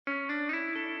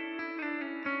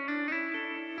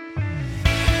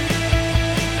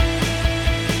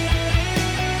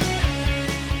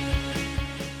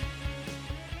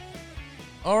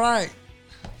right,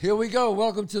 here we go.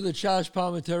 Welcome to the Chazz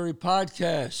Palminteri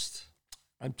podcast.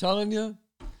 I'm telling you,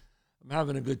 I'm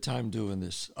having a good time doing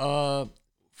this.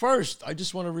 First, I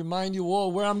just want to remind you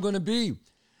all where I'm going to be.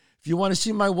 If you want to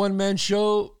see my one-man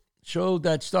show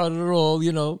that started it all,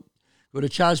 go to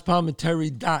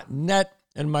chazzpalminteri.net,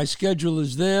 and my schedule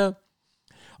is there.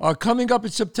 Coming up in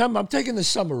September, I'm taking the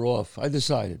summer off. I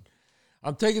decided.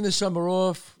 I'm taking the summer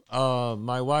off.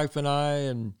 My wife and I,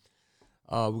 and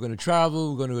we're going to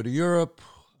travel. We're going to go to Europe.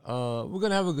 We're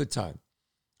going to have a good time.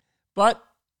 But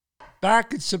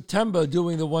back in September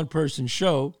doing the one-person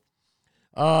show,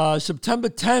 September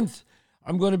 10th,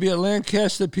 I'm going to be at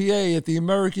Lancaster, PA at the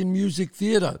American Music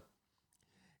Theater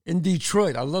in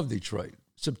Detroit. I love Detroit.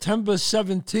 September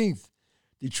 17th,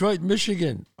 Detroit,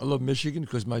 Michigan. I love Michigan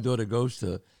because my daughter goes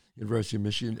to University of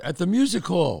Michigan. At the Music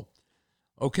Hall,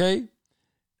 okay,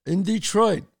 in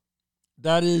Detroit.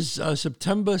 That is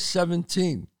September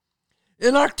 17th.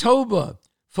 In October,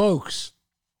 folks,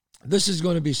 this is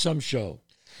going to be some show.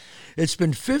 It's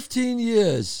been 15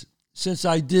 years since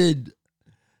I did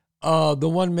the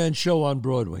one-man show on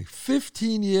Broadway.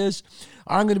 15 years.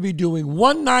 I'm going to be doing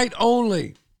one night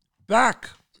only back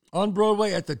on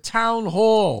Broadway at the Town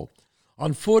Hall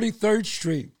on 43rd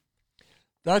Street.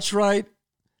 That's right.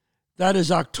 That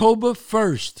is October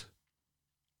 1st.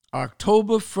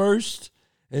 October 1st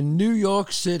in New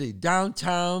York City,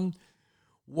 downtown.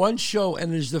 One show,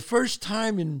 and it is the first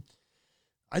time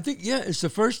it's the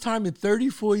first time in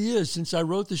 34 years since I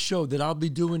wrote the show that I'll be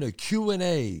doing a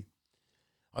Q&A.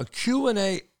 A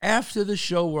Q&A after the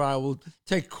show where I will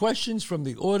take questions from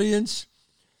the audience.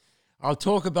 I'll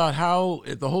talk about how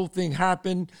the whole thing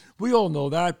happened. We all know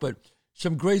that, but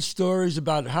some great stories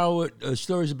about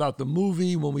stories about the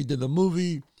movie, when we did the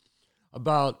movie,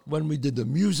 about when we did the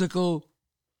musical.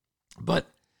 But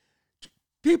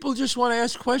people just want to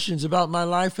ask questions about my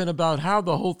life and about how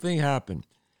the whole thing happened.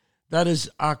 That is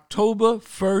October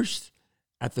 1st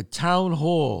at the Town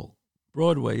Hall,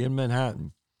 Broadway in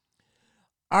Manhattan.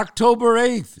 October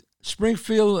 8th,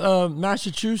 Springfield,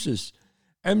 Massachusetts,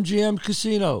 MGM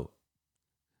Casino.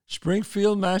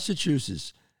 Springfield,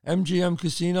 Massachusetts, MGM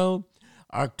Casino.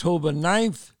 October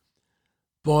 9th,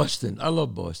 Boston. I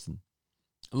love Boston.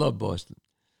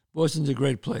 Boston's a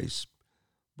great place.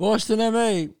 Boston,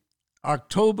 MA,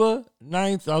 October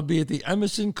 9th, I'll be at the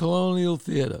Emerson Colonial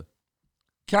Theater.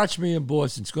 Catch me in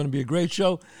Boston. It's going to be a great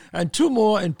show. And two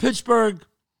more in Pittsburgh.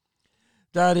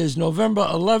 That is November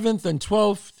 11th and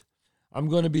 12th. I'm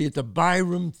going to be at the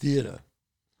Byram Theater.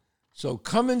 So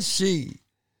come and see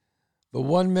the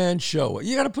one-man show.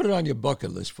 You got to put it on your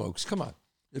bucket list, folks. Come on.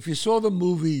 If you saw the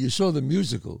movie, you saw the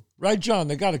musical. Right, John?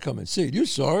 They got to come and see it. You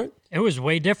saw it. It was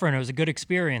way different. It was a good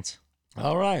experience.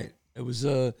 All right. It was,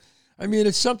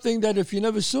 it's something that if you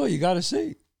never saw, you got to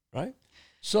see, right?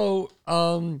 So,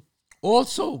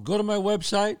 also, go to my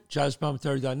website,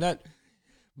 chazzpalminteri.net.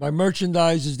 My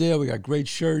merchandise is there. We got great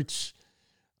shirts.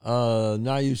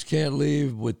 Now You Can't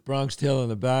Leave with Bronx Tale on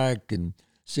the back, and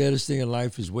Saddest Thing in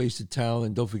Life is Wasted Talent,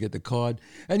 and don't forget the card.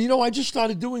 And, I just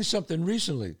started doing something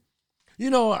recently.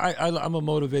 I'm a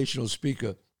motivational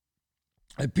speaker,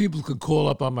 and people could call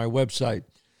up on my website,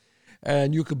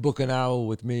 and you could book an hour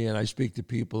with me, and I speak to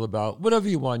people about whatever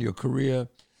you want, your career.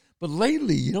 But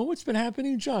lately, you know what's been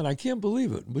happening, John? I can't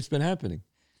believe it. What's been happening?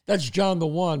 That's John the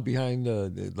One behind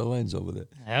the lens over there.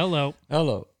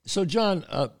 Hello. So, John,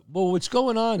 what's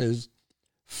going on is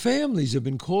families have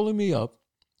been calling me up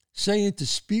saying to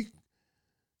speak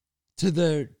to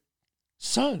their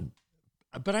son.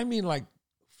 But I mean like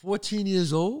 14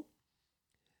 years old.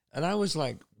 And I was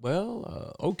like,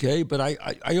 well, okay. But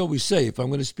I always say if I'm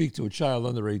going to speak to a child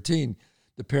under 18,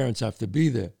 the parents have to be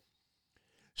there.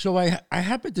 So I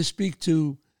happened to speak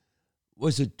to,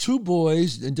 two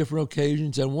boys in different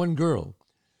occasions and one girl.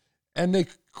 And they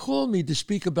called me to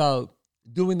speak about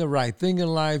doing the right thing in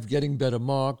life, getting better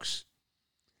marks.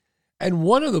 And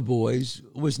one of the boys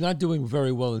was not doing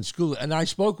very well in school. And I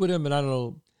spoke with him, and I don't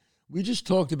know, we just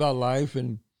talked about life.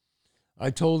 And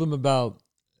I told him about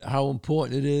how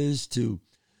important it is to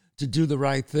do the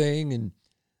right thing.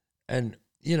 And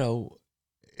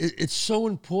it's so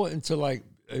important to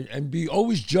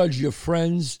always judge your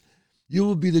friends. You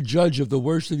will be the judge of the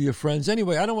worst of your friends.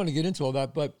 Anyway, I don't want to get into all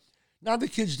that, but now the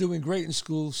kid's doing great in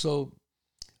school, so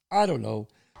I don't know.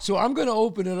 So I'm going to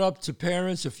open it up to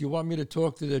parents if you want me to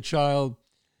talk to their child.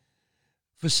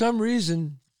 For some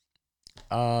reason,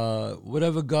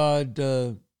 whatever God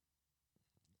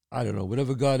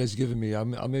has given me,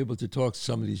 I'm able to talk to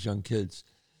some of these young kids,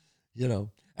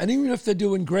 And even if they're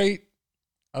doing great,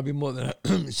 I'll be more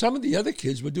than some of the other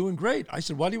kids were doing great. I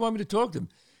said, why do you want me to talk to him?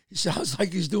 He sounds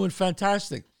like he's doing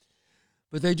fantastic.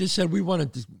 but they just said we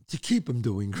wanted to keep him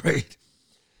doing great.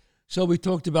 So we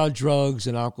talked about drugs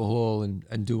and alcohol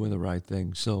and doing the right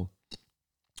thing. So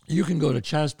you can go to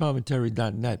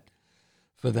chazzpalminteri.net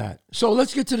for that. So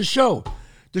let's get to the show.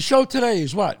 The show today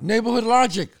is what? Neighborhood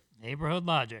Logic. Neighborhood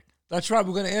Logic. That's right.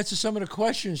 We're going to answer some of the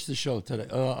questions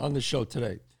on the show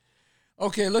today.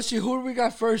 Okay, let's see. Who do we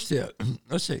got first here?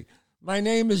 Let's see. My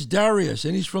name is Darius,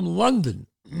 and he's from London.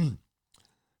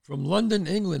 From London,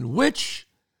 England, which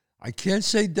I can't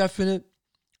say definite.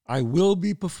 I will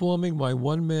be performing my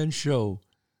one-man show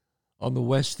on the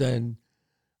West End.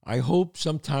 I hope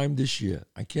sometime this year.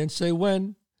 I can't say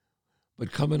when,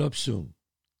 but coming up soon.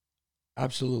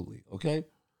 Absolutely, okay?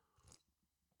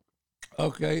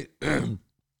 Okay.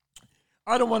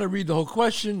 I don't want to read the whole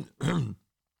question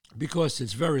because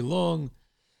it's very long,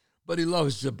 but he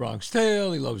loves The Bronx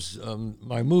Tale. He loves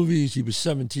my movies. He was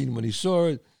 17 when he saw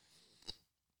it.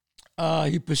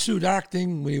 He pursued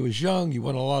acting when he was young. He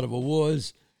won a lot of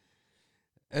awards.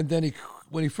 And then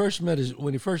when he first met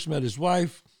his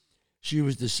wife, she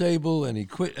was disabled, and he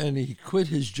quit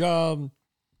his job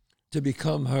to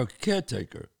become her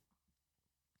caretaker.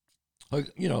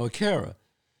 A carer.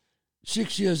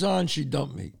 6 years on, she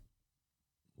dumped me.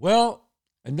 Well,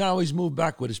 and now he's moved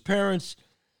back with his parents.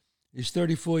 He's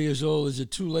 34 years old. Is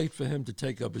it too late for him to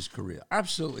take up his career?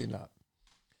 Absolutely not.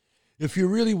 If you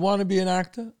really want to be an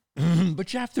actor,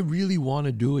 but you have to really want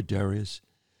to do it, Darius.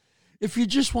 If you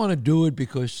just want to do it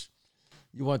because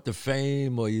you want the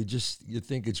fame or you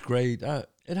think it's great,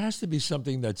 it has to be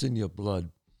something that's in your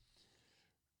blood.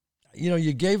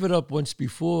 You gave it up once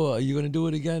before. Are you going to do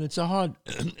it again?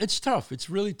 It's tough. It's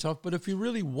really tough. But if you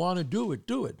really want to do it,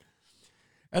 do it.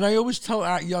 And I always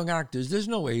tell young actors, there's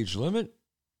no age limit.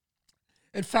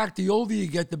 In fact, the older you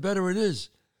get, the better it is.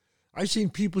 I've seen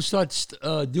people start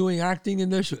doing acting in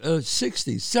their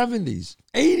 60s, 70s,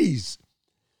 80s.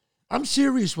 I'm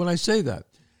serious when I say that.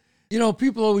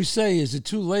 People always say, is it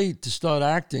too late to start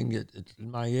acting at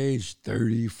my age,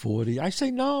 30, 40? I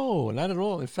say, no, not at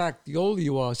all. In fact, the older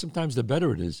you are, sometimes the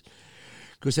better it is.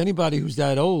 Because anybody who's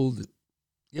that old,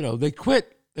 they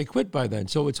quit. They quit by then.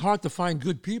 So it's hard to find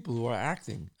good people who are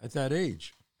acting at that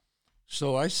age.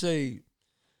 So I say,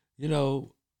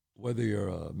 whether you're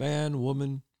a man,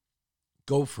 woman,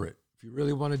 go for it. If you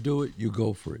really want to do it, you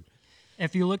go for it.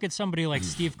 If you look at somebody like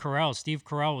Steve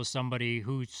Carell was somebody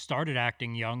who started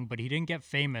acting young, but he didn't get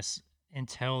famous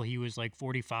until he was like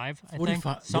 45, I think.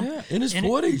 Yeah, in his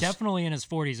 40s. Definitely in his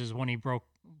 40s is when he broke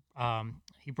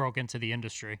into the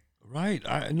industry. Right.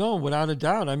 No, without a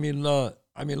doubt. I mean, look,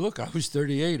 I was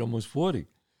 38, almost 40.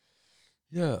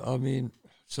 Yeah,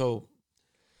 so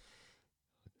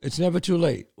it's never too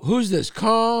late. Who's this?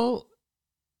 Carl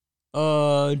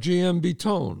GMB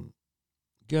Tone.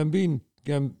 Gambino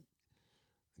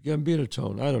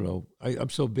Tone. I don't know. I'm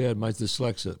so bad, my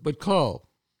dyslexia. But Carl,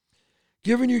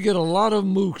 given you get a lot of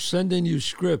mooks sending you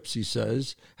scripts, he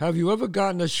says, have you ever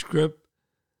gotten a script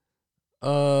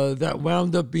that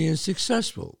wound up being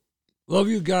successful? Love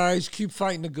you guys. Keep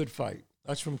fighting a good fight.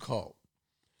 That's from Carl.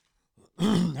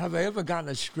 Have I ever gotten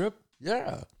a script?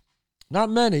 Yeah.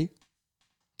 Not many.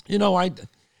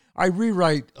 I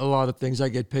rewrite a lot of things. I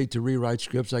get paid to rewrite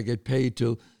scripts. I get paid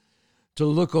to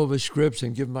look over scripts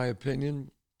and give my opinion.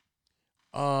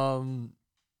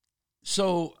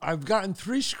 So I've gotten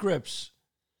 3 scripts.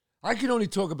 I can only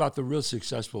talk about the real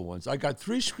successful ones. I got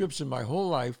 3 scripts in my whole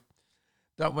life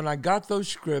that when I got those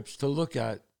scripts to look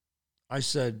at, I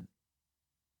said,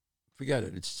 forget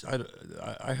it.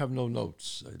 I have no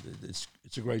notes.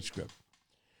 It's a great script.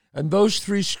 And those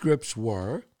 3 scripts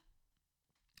were,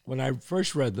 when I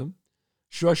first read them,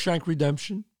 Shawshank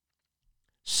Redemption,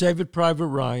 Save It Private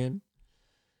Ryan,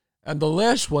 and the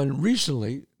last one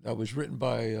recently that was written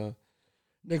by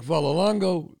Nick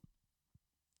Vallelongo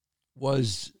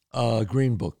was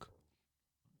Green Book.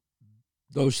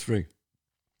 Those 3.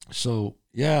 So,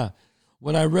 yeah,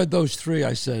 when I read those 3,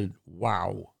 I said,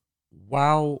 wow.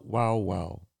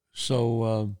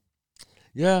 So,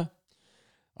 yeah,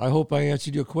 I hope I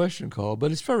answered your question, Carl,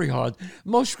 but it's very hard.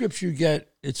 Most scripts you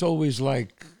get, it's always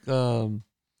like,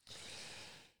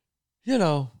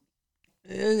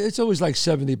 it's always like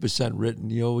 70% written.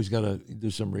 You always got to do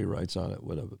some rewrites on it,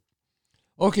 whatever.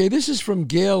 Okay, this is from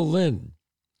Gail Lynn.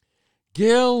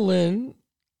 Gail Lynn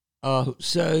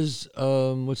says,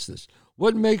 what's this?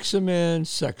 What makes a man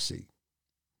sexy?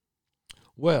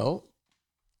 Well,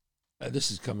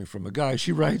 this is coming from a guy.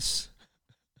 She writes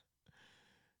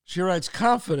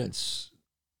confidence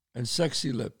and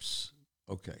sexy lips.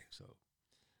 Okay, so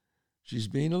she's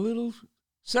being a little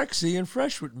sexy and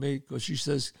fresh with me because she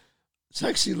says,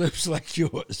 sexy lips like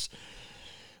yours.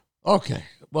 Okay.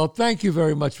 Well, thank you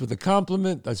very much for the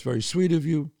compliment. That's very sweet of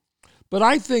you. But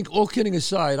I think, all kidding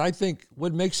aside, I think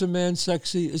what makes a man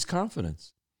sexy is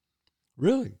confidence.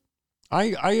 Really.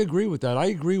 I agree with that. I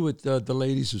agree with the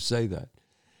ladies who say that.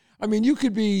 I mean, you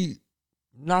could be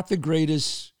not the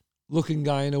greatest looking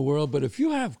guy in the world, but if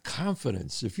you have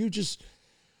confidence, if you just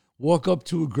walk up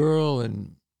to a girl,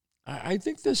 and I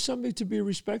think there's something to be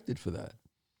respected for that.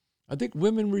 I think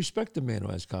women respect a man who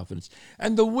has confidence.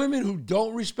 And the women who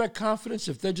don't respect confidence,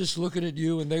 if they're just looking at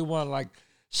you and they want like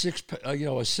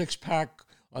a six-pack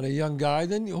on a young guy,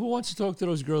 then who wants to talk to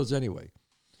those girls anyway?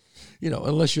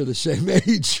 Unless you're the same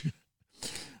age.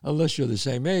 Unless you're the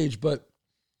same age. But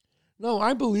no,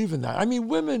 I believe in that. I mean,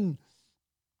 women,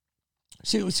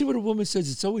 see what a woman says,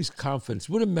 it's always confidence.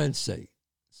 What do men say?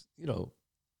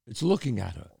 It's looking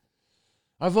at her.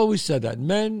 I've always said that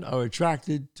men are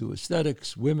attracted to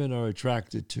aesthetics. Women are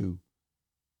attracted to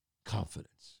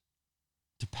confidence,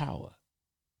 to power,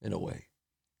 in a way.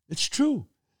 It's true.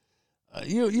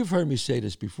 You've heard me say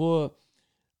this before.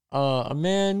 A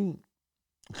man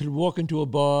could walk into a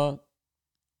bar.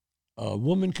 A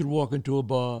woman could walk into a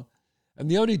bar.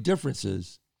 And the only difference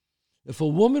is, if a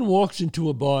woman walks into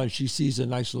a bar and she sees a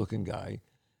nice-looking guy,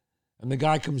 and the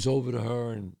guy comes over to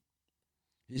her and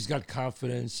he's got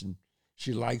confidence and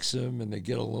she likes him and they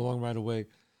get along right away.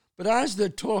 But as they're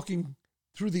talking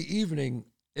through the evening,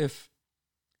 if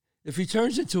he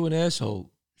turns into an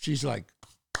asshole, she's like,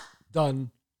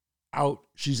 done, out,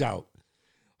 she's out.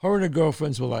 Her and her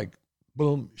girlfriends were like,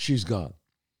 boom, she's gone.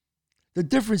 The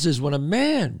difference is when a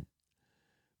man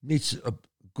meets a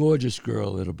gorgeous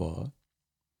girl at a bar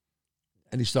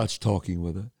and he starts talking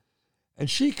with her, and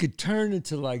she could turn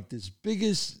into like this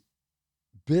biggest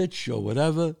bitch or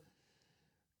whatever.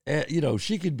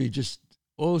 She could be just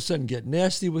all of a sudden get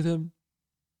nasty with him.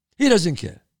 He doesn't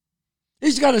care.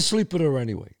 He's got to sleep with her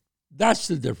anyway. That's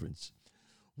the difference.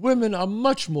 Women are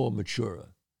much more mature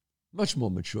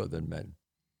than men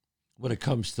when it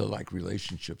comes to like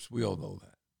relationships. We all know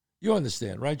that. You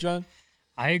understand, right, John?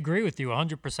 I agree with you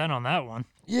 100% on that one.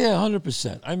 Yeah,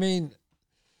 100%. I mean,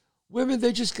 women,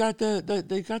 they just got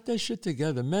they got their shit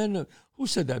together. Men, who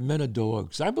said that? Men are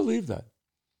dogs. I believe that.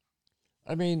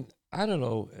 I mean, I don't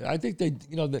know. I think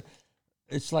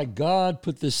it's like God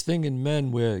put this thing in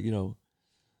men where,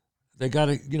 they got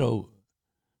to,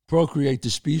 procreate the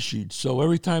species. So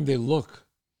every time they look,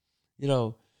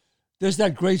 there's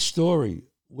that great story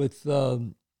with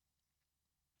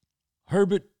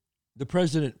Herbert,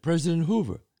 President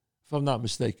Hoover, if I'm not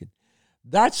mistaken.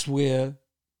 That's where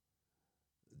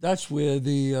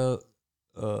the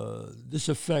this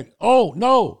effect. Oh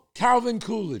no, Calvin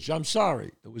Coolidge. I'm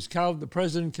sorry, it was the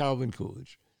President Calvin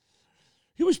Coolidge.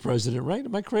 He was president, right?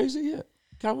 Am I crazy? Yeah,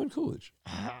 Calvin Coolidge.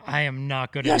 I am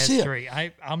not good at history. Yeah.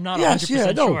 I'm not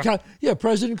 100% sure.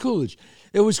 President Coolidge.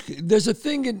 There's a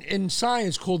thing in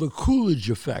science called the Coolidge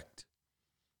effect.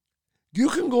 You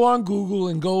can go on Google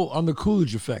and go on the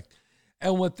Coolidge effect.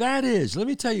 And what that is, let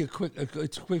me tell you a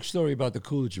quick story about the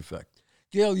Coolidge effect.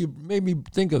 Gail, you made me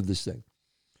think of this thing.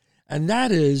 And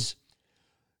that is,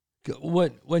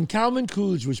 when Calvin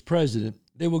Coolidge was president,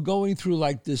 they were going through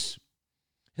like this,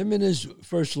 him and his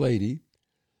first lady,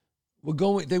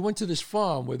 they went to this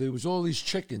farm where there was all these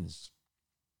chickens.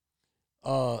 They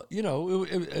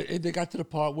got to the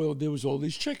part where there was all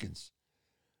these chickens.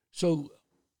 So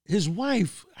his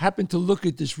wife happened to look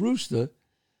at this rooster,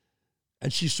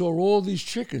 and she saw all these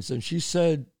chickens, and she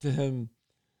said to him,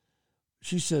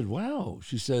 wow,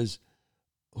 she says,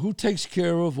 who takes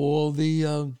care of all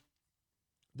the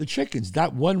chickens?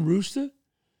 That one rooster?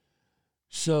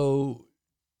 So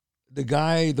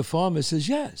the farmer says,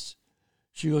 yes.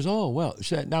 She goes, oh, well.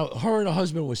 Now, her and her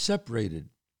husband were separated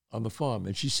on the farm,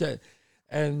 and she said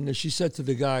to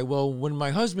the guy, well, when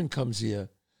my husband comes here,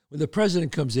 when the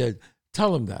president comes here,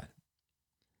 tell him that.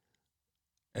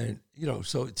 And,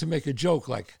 so to make a joke,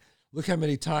 like, look how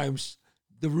many times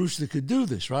the rooster could do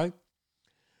this, right?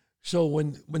 So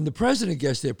when the president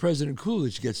gets there, President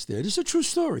Coolidge gets there. This is a true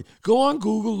story. Go on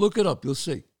Google, look it up, you'll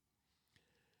see.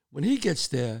 When he gets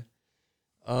there,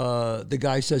 the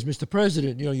guy says, Mr.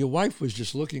 President, your wife was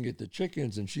just looking at the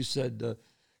chickens, and she said,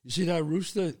 you see that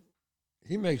rooster?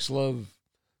 He makes love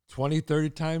 20, 30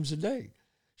 times a day.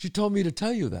 She told me to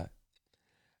tell you that.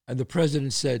 And the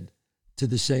president said, to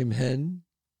the same hen?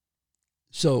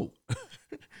 So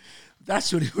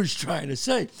that's what he was trying to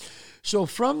say. So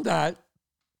from that,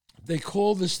 they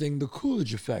call this thing the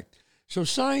Coolidge effect. So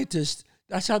scientists,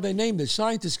 that's how they named it.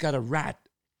 Scientists got a rat,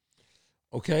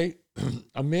 okay,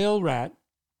 a male rat,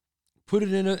 put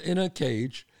it in a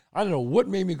cage. I don't know what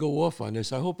made me go off on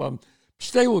this. I hope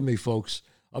stay with me, folks.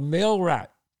 A male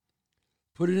rat,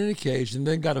 put it in a cage, and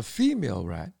then got a female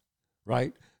rat,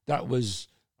 right? That was,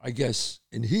 I guess,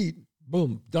 in heat.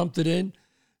 Boom, dumped it in.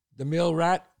 The male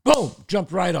rat, boom,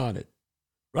 jumped right on it,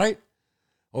 right?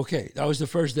 Okay, that was the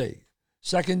first day.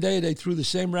 Second day, they threw the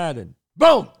same rat in.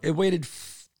 Boom, it waited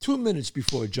 2 minutes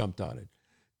before it jumped on it.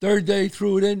 Third day,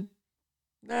 threw it in.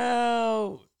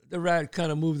 Now, the rat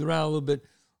kind of moved around a little bit,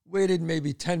 waited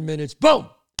maybe 10 minutes. Boom,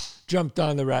 jumped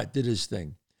on the rat, did his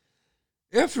thing.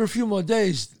 After a few more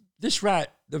days, this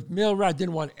rat, the male rat,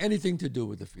 didn't want anything to do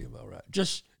with the female rat.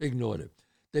 Just ignored it.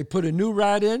 They put a new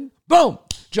rat in. Boom,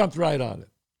 jumped right on it.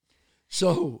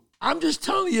 So I'm just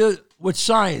telling you with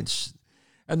science,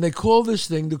 and they call this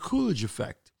thing the Coolidge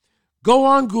effect. Go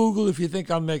on Google if you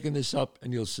think I'm making this up,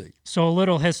 and you'll see. So a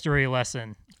little history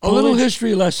lesson. A little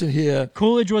history lesson here.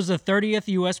 Coolidge was the 30th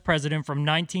U.S. president from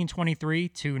 1923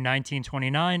 to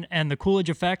 1929, and the Coolidge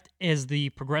effect is the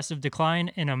progressive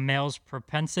decline in a male's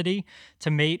propensity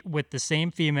to mate with the same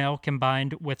female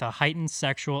combined with a heightened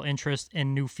sexual interest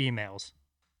in new females.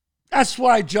 That's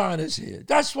why John is here.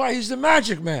 That's why he's the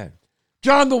magic man.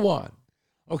 John the One.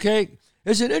 Okay?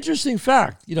 It's an interesting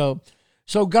fact,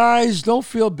 So guys, don't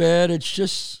feel bad. It's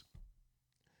just,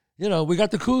 we got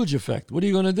the Coolidge effect. What are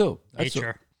you going to do?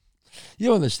 Nature.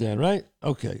 You understand, right?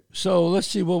 Okay. So let's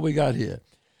see what we got here.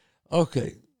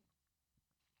 Okay.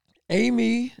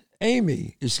 Amy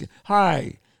is,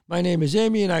 hi, my name is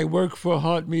Amy and I work for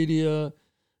Heart Media.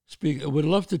 Would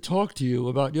love to talk to you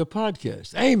about your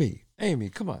podcast. Amy,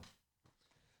 come on.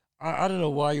 I don't know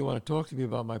why you want to talk to me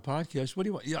about my podcast. What do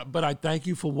you want? Yeah, but I thank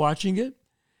you for watching it,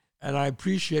 and I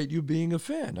appreciate you being a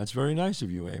fan. That's very nice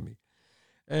of you, Amy.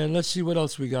 And let's see what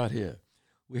else we got here.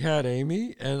 We had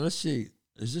Amy, and let's see.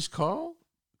 Is this Carl?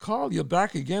 Carl, you're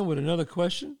back again with another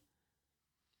question?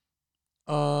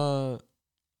 I'll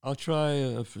try.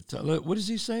 What is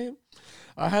he saying?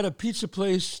 I had a pizza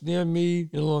place near me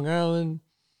in Long Island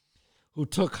who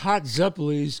took hot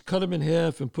Zeppelis, cut them in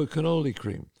half, and put cannoli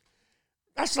cream.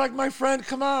 That's like my friend,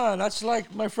 come on, that's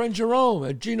like my friend Jerome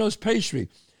at Gino's Pastry.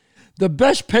 The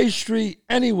best pastry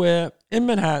anywhere in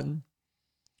Manhattan,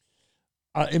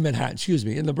 in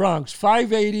the Bronx,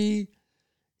 580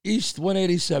 East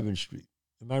 187th Street.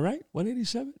 Am I right?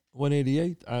 187?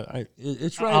 188?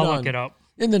 It's right I'll on. look it up.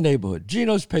 In the neighborhood.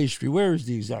 Gino's Pastry. Where is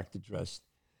the exact address?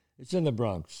 It's in the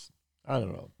Bronx. I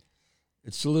don't know.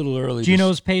 It's a little early.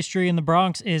 Gino's Pastry in the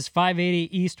Bronx is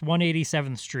 580 East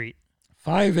 187th Street.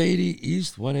 580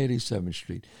 East 187th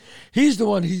Street. He's the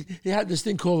one, he had this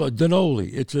thing called a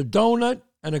donoli. It's a donut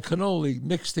and a cannoli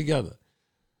mixed together.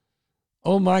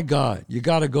 Oh my God, you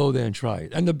got to go there and try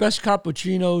it. And the best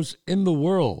cappuccinos in the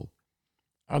world.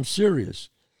 I'm serious.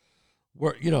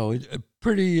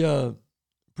 Pretty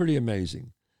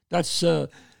amazing. That's the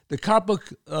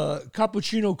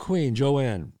cappuccino queen,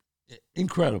 Joanne.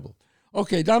 Incredible.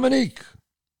 Okay, Dominique.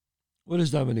 What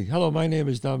is Dominique? Hello, my name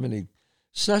is Dominique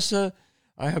Sessa.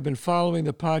 I have been following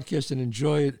the podcast and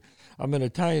enjoy it. I'm an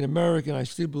Italian-American. I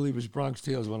still believe his Bronx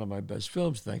Tale is one of my best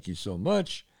films. Thank you so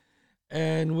much.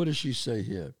 And what does she say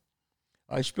here?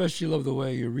 I especially love the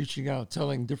way you're reaching out,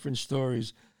 telling different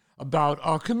stories about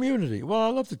our community. Well, I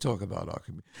love to talk about our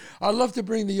community. I love to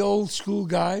bring the old school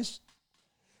guys.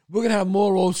 We're going to have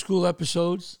more old school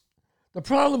episodes. The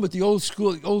problem with the old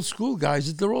school guys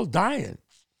is they're all dying.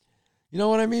 You know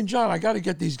what I mean, John? I got to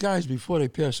get these guys before they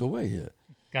pass away here.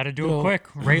 Got to do it quick.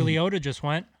 Ray Liotta just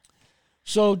went.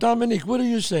 So, Dominique, what are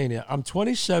you saying here? I'm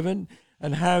 27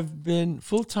 and have been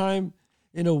full-time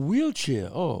in a wheelchair.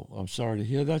 Oh, I'm sorry to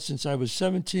hear that. Since I was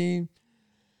 17,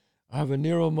 I have a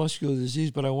neuromuscular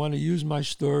disease, but I want to use my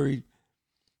story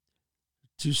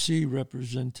to see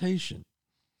representation.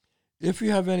 If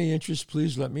you have any interest,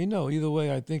 please let me know. Either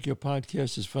way, I think your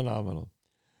podcast is phenomenal.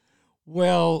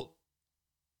 Well,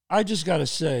 I just got to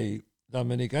say,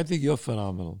 Dominique, I think you're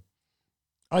phenomenal.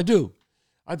 I do.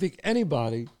 I think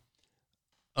anybody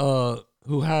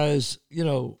who has,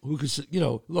 who could,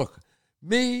 look,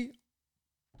 me,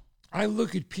 I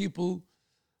look at people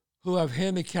who have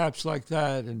handicaps like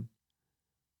that and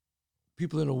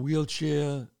people in a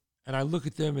wheelchair, and I look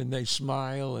at them and they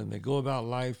smile and they go about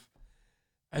life.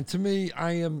 And to me,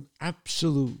 I am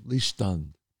absolutely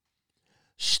stunned.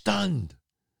 Stunned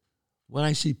when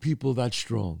I see people that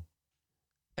strong.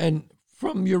 And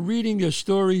from your reading your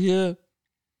story here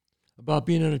about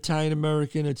being an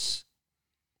Italian-American,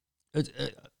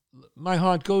 my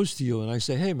heart goes to you and I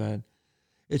say, hey, man,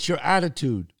 it's your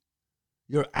attitude.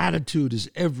 Your attitude is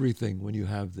everything when you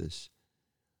have this.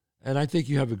 And I think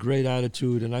you have a great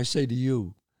attitude. And I say to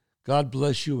you, God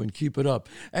bless you and keep it up.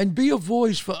 And be a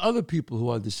voice for other people who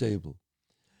are disabled.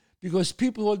 Because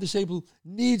people who are disabled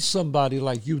need somebody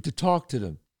like you to talk to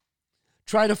them.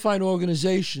 Try to find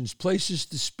organizations, places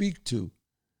to speak to,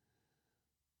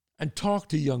 and talk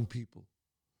to young people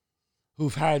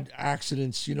who've had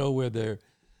accidents, where they're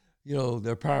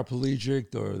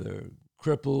paraplegic or they're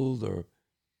crippled or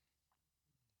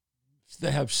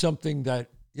they have something that,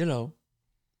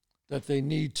 that they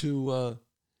need to,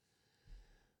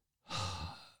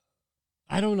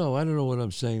 I don't know what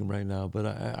I'm saying right now, but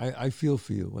I feel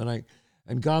for you.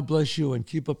 And God bless you and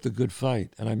keep up the good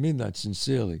fight. And I mean that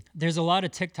sincerely. There's a lot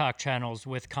of TikTok channels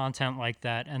with content like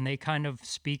that, and they kind of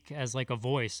speak as like a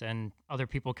voice, and other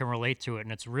people can relate to it.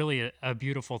 And it's really a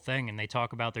beautiful thing. And they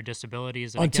talk about their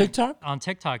disabilities. And TikTok? On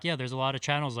TikTok, yeah, there's a lot of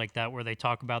channels like that where they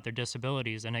talk about their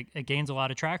disabilities, and it gains a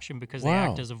lot of traction because they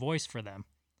act as a voice for them.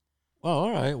 Well,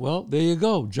 all right. Well, there you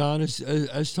go. John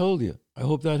has told you. I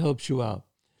hope that helps you out.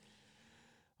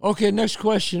 Okay, next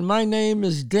question. My name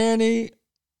is Danny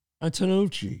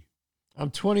Antonucci.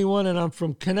 I'm 21 and I'm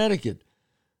from Connecticut.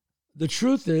 The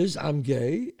truth is I'm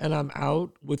gay and I'm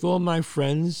out with all my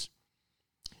friends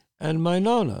and my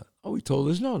Nona. Oh, he told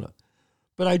his Nona.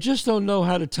 But I just don't know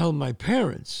how to tell my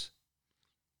parents.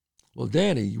 Well,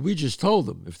 Danny, we just told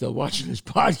them if they're watching this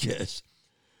podcast,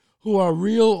 who are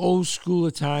real old school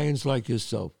Italians like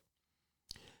yourself.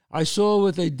 I saw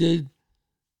what they did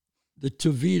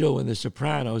to Vito in The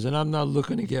Sopranos, and I'm not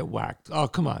looking to get whacked. Oh,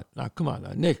 come on. Now,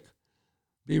 Nick,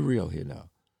 be real here now.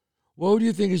 What do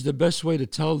you think is the best way to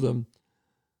tell them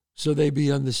so they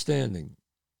be understanding?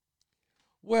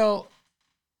 Well,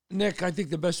 Nick, I think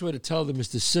the best way to tell them is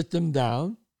to sit them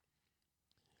down,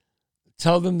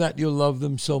 tell them that you love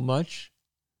them so much,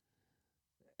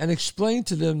 and explain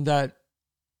to them that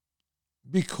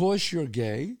because you're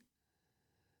gay,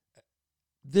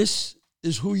 this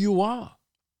is who you are.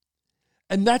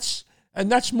 And that's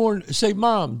more, say,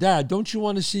 Mom, Dad, don't you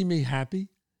want to see me happy?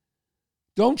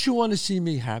 Don't you want to see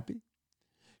me happy?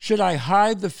 Should I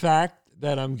hide the fact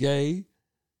that I'm gay?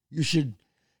 He should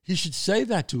say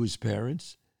that to his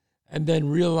parents and then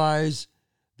realize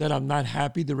that I'm not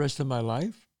happy the rest of my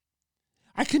life.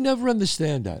 I can never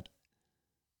understand that.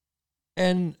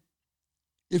 And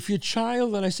if your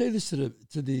child, and I say this to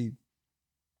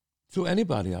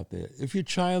anybody out there, if your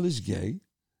child is gay,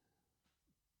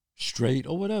 straight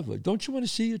or whatever, don't you want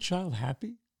to see your child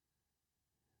happy?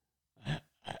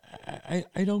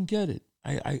 I don't get it.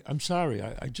 I'm sorry.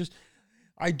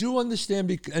 I do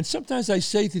understand, and sometimes I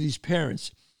say to these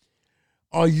parents,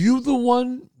 are you the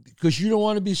one, because you don't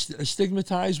want to be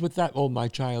stigmatized with that, oh, my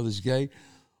child is gay,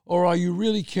 or are you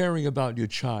really caring about your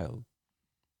child?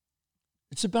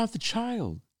 It's about the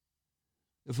child.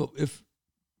 If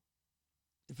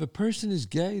a person is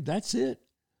gay, that's it.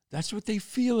 That's what they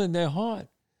feel in their heart.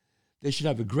 They should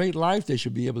have a great life. They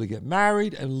should be able to get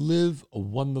married and live a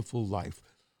wonderful life.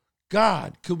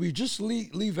 God, could we just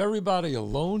leave everybody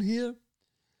alone here?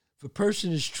 If a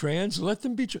person is trans, let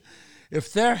them be.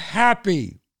 If they're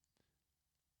happy,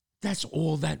 that's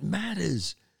all that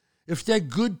matters. If they're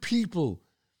good people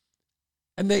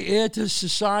and they add to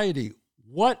society,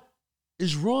 what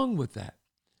is wrong with that?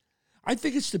 I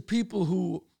think it's the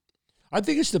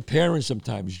parents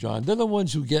sometimes, John. They're the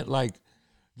ones who get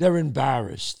they're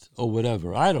embarrassed or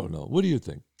whatever. I don't know. What do you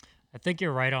think? I think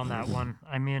you're right on that one.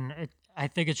 I mean, I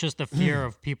think it's just the fear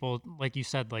of people, like you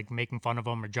said, making fun of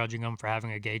them or judging them for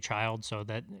having a gay child so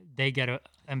that they get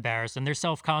embarrassed and they're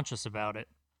self-conscious about it.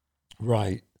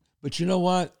 Right. But you know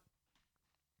what?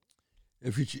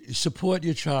 If you support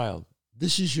your child,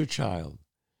 this is your child.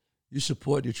 You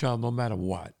support your child no matter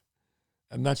what.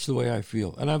 And that's the way I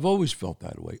feel. And I've always felt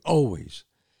that way. Always.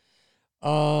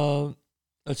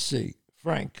 Let's see.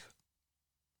 Frank.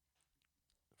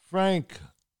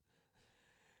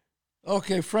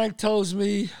 Okay, Frank tells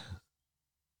me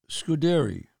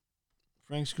Frank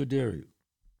Scuderi.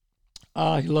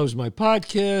 He loves my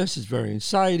podcast. It's very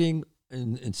inciting.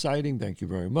 Thank you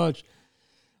very much.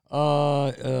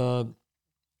 Let's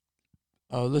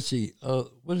see.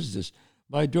 What is this?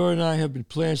 My daughter and I have been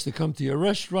plans to come to your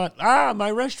restaurant. My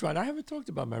restaurant. I haven't talked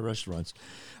about my restaurants.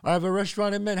 I have a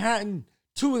restaurant in Manhattan.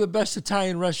 2 of the best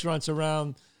Italian restaurants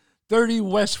around, 30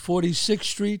 West 46th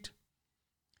Street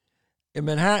in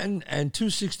Manhattan and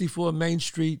 264 Main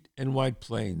Street in White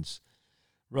Plains,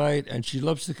 right? And she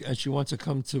wants to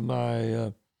come to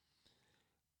my,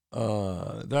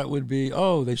 that would be,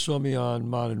 they saw me on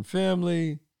Modern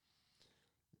Family.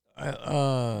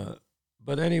 But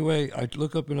anyway, I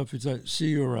look up enough to see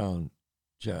you around,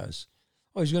 Chazz.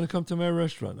 Oh, he's going to come to my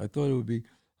restaurant. I thought it would be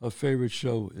her favorite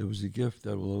show. It was a gift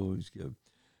that we'll always give.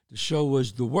 The show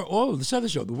was this other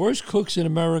show, The Worst Cooks in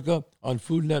America on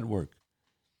Food Network.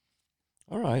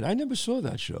 All right, I never saw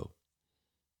that show.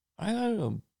 I don't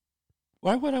know.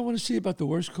 Why would I want to see about the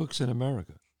worst cooks in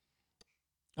America?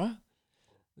 Huh?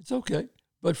 It's okay.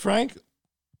 But Frank,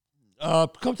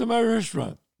 come to my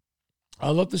restaurant. I'd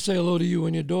love to say hello to you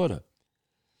and your daughter.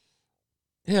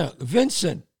 Yeah,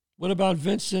 Vincent. What about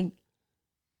Vincent?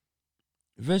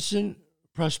 Vincent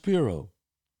Prospero.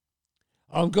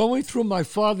 I'm going through my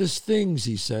father's things,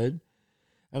 he said,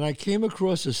 and I came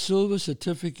across a silver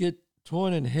certificate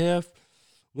torn in half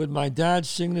with my dad's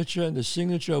signature and the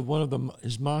signature of one of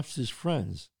his mobster's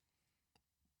friends.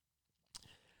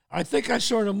 I think I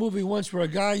saw in a movie once where a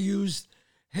guy used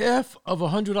half of a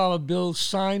 $100 bill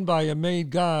signed by a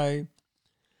made guy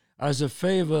as a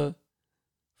favor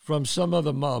from some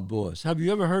other mob boss. Have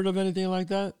you ever heard of anything like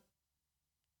that?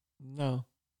 No.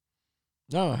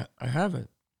 No, I haven't.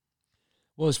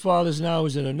 Well, his father's now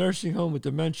is in a nursing home with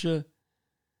dementia.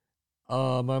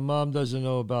 My mom doesn't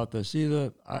know about this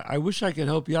either. I wish I could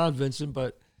help you out, Vincent,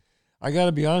 but I got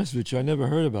to be honest with you. I never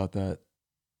heard about that.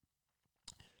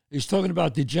 He's talking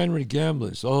about degenerate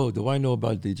gamblers. Oh, do I know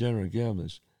about degenerate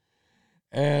gamblers?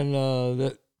 And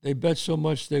that they bet so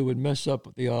much they would mess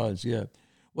up the odds, yeah.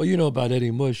 Well, you know about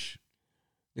Eddie Mush.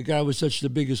 The guy was such the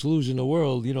biggest loser in the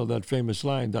world. You know that famous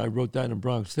line. I wrote that in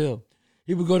Bronx Tale.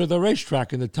 He would go to the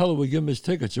racetrack and the teller would give him his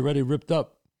tickets already ripped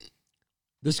up.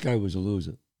 This guy was a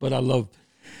loser. But I love,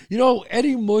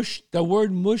 Eddie Mush, the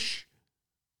word mush.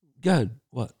 Go ahead.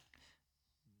 What?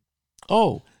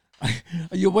 Oh,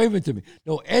 you're waving to me.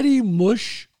 No, Eddie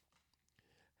Mush,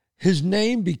 his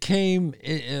name became,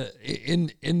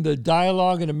 in the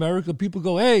dialogue in America, people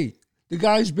go, hey, the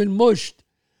guy's been mushed.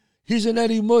 He's an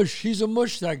Eddie Mush. He's a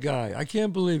mush, that guy. I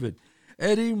can't believe it.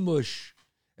 Eddie Mush.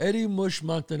 Eddie Mush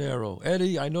Montanaro.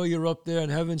 Eddie, I know you're up there in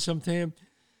heaven sometime.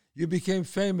 You became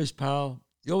famous, pal.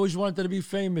 You always wanted to be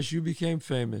famous. You became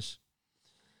famous.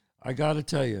 I got to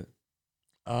tell you,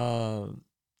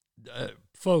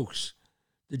 folks,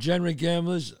 degenerate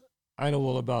gamblers, I know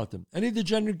all about them. Any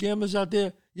degenerate gamblers out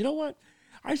there? You know what?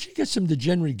 I should get some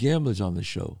degenerate gamblers on the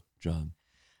show, John.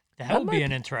 That would be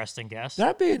an interesting guest.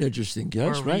 That'd be an interesting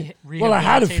guest, right? Well, I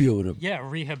had a few of them. Yeah,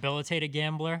 rehabilitated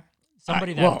gambler.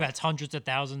 Somebody that bets hundreds of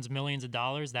thousands, millions of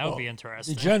dollars. That would be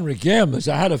interesting. Degenerate gamblers.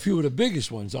 I had a few of the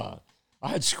biggest ones on. I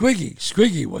had Squiggy.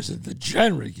 Squiggy was a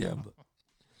degenerate gambler.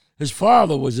 His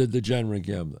father was a degenerate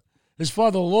gambler. His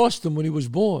father lost him when he was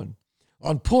born,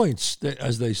 on points,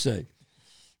 as they say.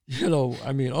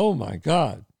 Oh my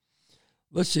God.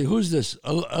 Let's see, who's this?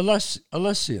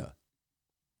 Alessia.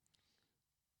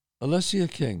 Alessia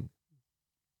King.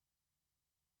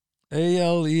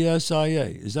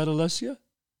 Alesia. Is that Alessia?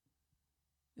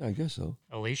 Yeah, I guess so.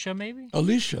 Alicia, maybe?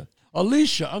 Alicia,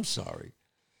 I'm sorry.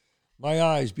 My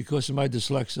eyes, because of my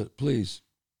dyslexia, please.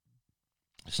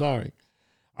 Sorry.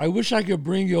 I wish I could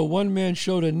bring your one-man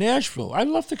show to Nashville. I'd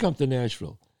love to come to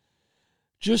Nashville.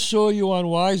 Just saw you on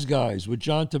Wise Guys with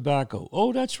John Tobacco.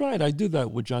 Oh, that's right. I do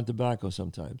that with John Tobacco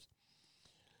sometimes.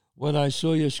 When I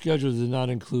saw your schedule did not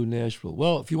include Nashville.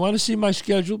 Well, if you want to see my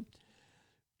schedule,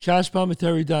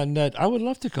 ChazzPalminteri.net. I would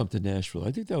love to come to Nashville.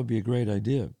 I think that would be a great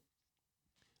idea.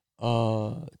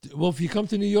 Well, if you come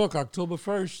to New York, October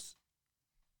 1st,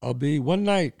 I'll be one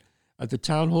night at the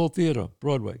Town Hall Theater,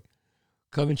 Broadway.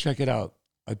 Come and check it out.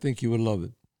 I think you would love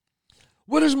it.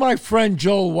 What does my friend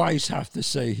Joel Weiss have to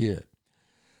say here?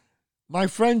 My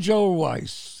friend Joel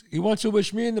Weiss, he wants to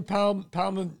wish me and the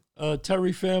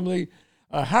Palminteri family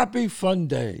a happy, fun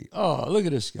day. Oh, look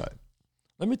at this guy.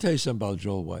 Let me tell you something about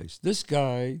Joel Weiss. This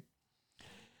guy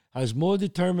has more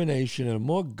determination and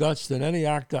more guts than any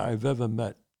actor I've ever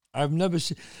met. I've never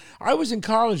seen. I was in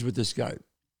college with this guy.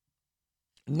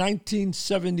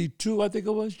 1972, I think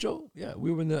it was, Joe. Yeah,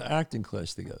 we were in the acting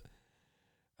class together.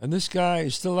 And this guy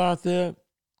is still out there.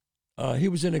 He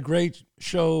was in a great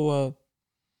show,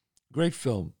 great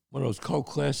film, one of those cult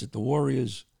classics, The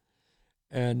Warriors.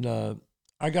 And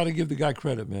I got to give the guy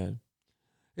credit, man.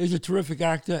 He's a terrific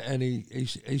actor, and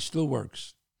he still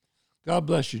works. God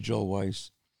bless you, Joel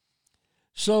Weiss.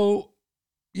 So,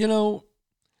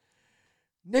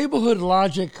 Neighborhood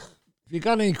Logic, if you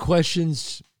got any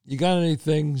questions, you got any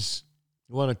things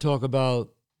you want to talk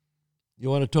about, you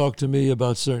want to talk to me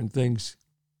about certain things,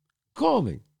 call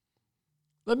me.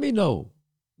 Let me know.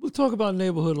 We'll talk about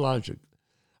Neighborhood Logic.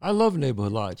 I love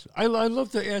Neighborhood Logic. I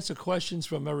love to answer questions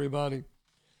from everybody.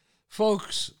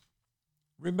 Folks,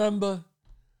 remember,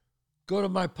 go to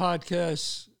my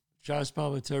podcast, Chazz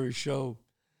Palminteri Show.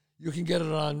 You can get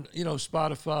it on,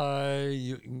 Spotify.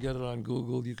 You can get it on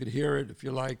Google. You could hear it if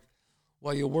you like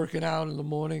while you're working out in the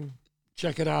morning.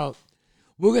 Check it out.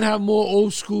 We're going to have more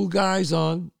old school guys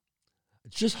on.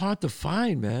 It's just hard to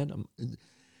find, man.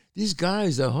 These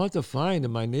guys are hard to find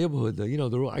in my neighborhood.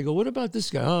 I go, what about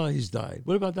this guy? Oh, he's died.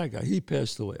 What about that guy? He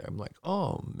passed away. I'm like,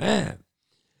 oh, man.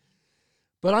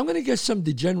 But I'm going to get some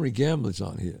degenerate gamblers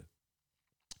on here.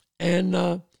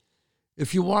 And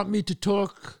if you want me to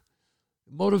talk,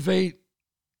 motivate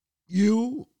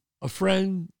you, a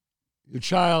friend, your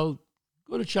child,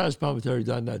 go to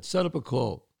chazzpalminteri.net. Set up a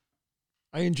call.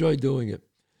 I enjoy doing it.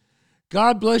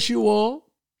 God bless you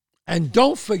all. And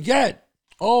don't forget,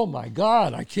 oh my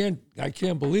God, I can't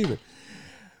believe it.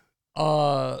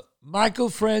 Michael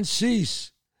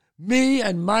Francis. Me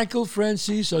and Michael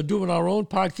Francis are doing our own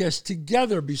podcast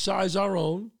together besides our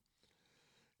own.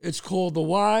 It's called The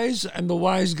Wise and the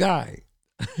Wise Guy.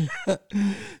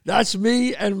 That's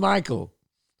me and Michael.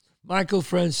 Michael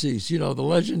Francis, the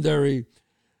legendary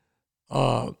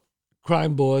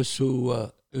crime boss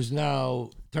who is now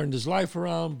turned his life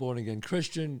around, born-again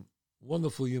Christian,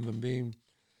 wonderful human being.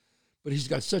 But he's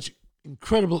got such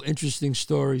incredible, interesting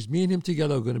stories. Me and him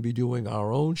together are going to be doing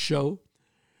our own show.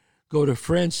 When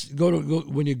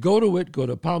you go to it, go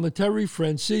to Palminteri,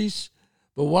 Francis,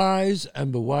 The Wise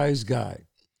and the Wise Guy.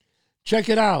 Check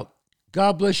it out.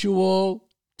 God bless you all.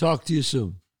 Talk to you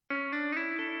soon.